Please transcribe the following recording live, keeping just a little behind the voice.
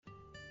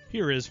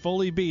Here is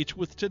Foley Beach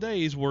with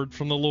today's word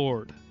from the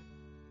Lord.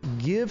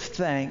 Give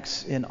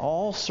thanks in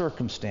all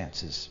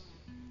circumstances,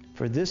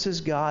 for this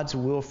is God's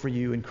will for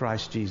you in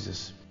Christ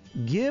Jesus.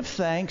 Give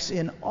thanks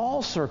in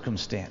all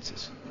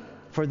circumstances,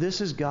 for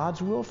this is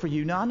God's will for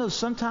you. Now, I know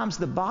sometimes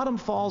the bottom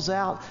falls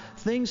out,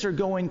 things are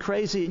going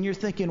crazy, and you're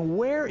thinking,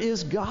 where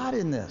is God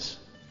in this?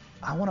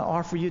 I want to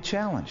offer you a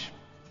challenge.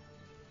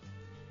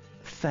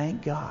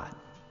 Thank God.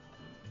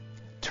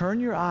 Turn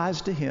your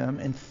eyes to Him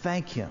and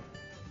thank Him.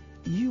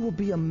 You will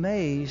be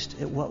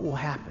amazed at what will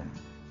happen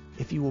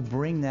if you will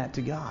bring that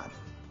to God.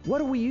 What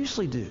do we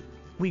usually do?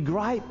 We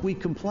gripe, we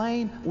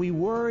complain, we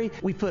worry,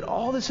 we put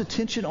all this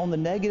attention on the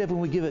negative, and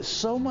we give it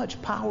so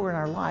much power in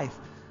our life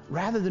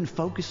rather than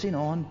focusing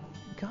on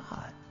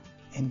God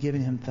and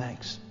giving Him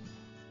thanks.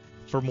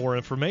 For more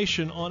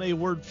information on A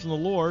Word from the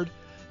Lord,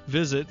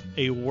 visit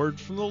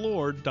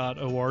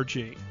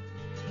awordfromthelord.org.